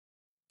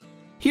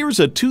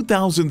Here's a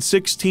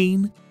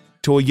 2016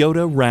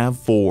 Toyota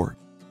RAV4.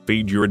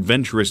 Feed your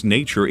adventurous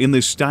nature in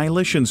this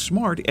stylish and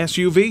smart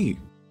SUV.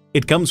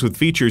 It comes with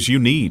features you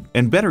need,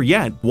 and better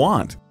yet,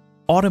 want.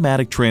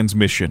 Automatic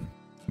transmission,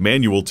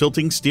 manual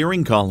tilting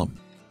steering column,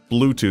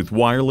 Bluetooth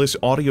wireless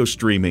audio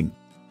streaming,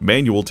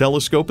 manual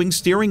telescoping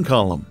steering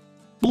column,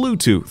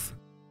 Bluetooth,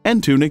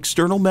 Entune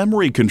external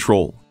memory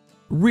control,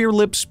 rear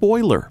lip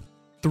spoiler,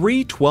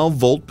 3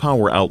 12-volt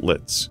power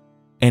outlets,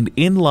 and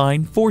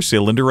inline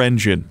 4-cylinder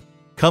engine.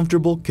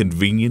 Comfortable,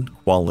 convenient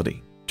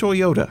quality.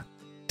 Toyota.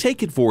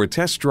 Take it for a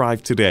test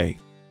drive today.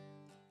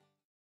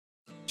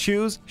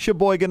 Choose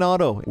Sheboygan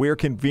Auto. We're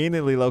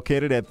conveniently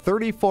located at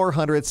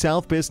 3400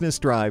 South Business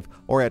Drive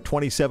or at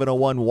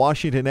 2701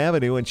 Washington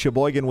Avenue in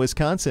Sheboygan,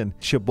 Wisconsin.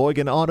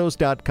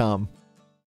 SheboyganAutos.com.